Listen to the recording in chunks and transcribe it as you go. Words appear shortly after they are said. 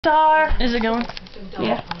Star. Is it going?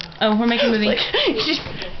 Yeah. Oh, we're making a movie.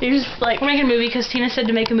 You're just like, We're making a movie because Tina said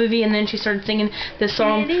to make a movie, and then she started singing this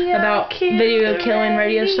song about video killing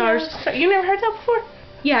radio stars. You never heard that before?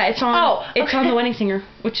 Yeah, it's on. Oh, It's on The Wedding Singer,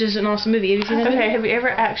 which is an awesome movie. Have you seen that? Okay, have you ever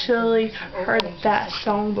actually heard that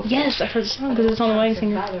song before? Yes, I've heard the song because it's on The Wedding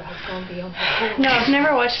Singer. No, I've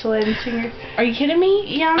never watched The Wedding Singer. Are you kidding me?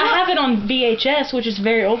 Yeah, I have it on VHS, which is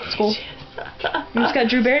very old school. And it's got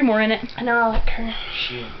Drew Barrymore in it. I know, I like her.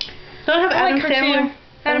 Don't have I Adam like her Sandler. too.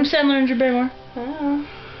 Adam Sandler and Drew Barrymore. Oh.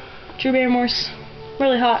 Drew Barrymore's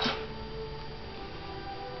really hot.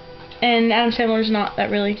 And Adam Sandler's not that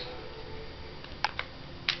really.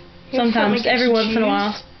 Sometimes, every once in a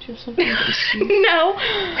while. No.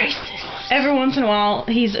 Racist. Every once in a while,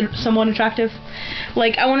 he's somewhat attractive.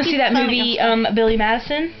 Like, I want to see that movie, Billy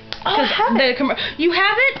Madison. Oh, I have it. You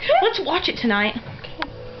have it? Yeah. Let's watch it tonight. Okay.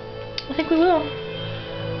 I think we will.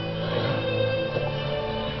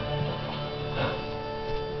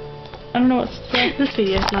 I don't know what to say. This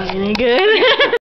video's not any good.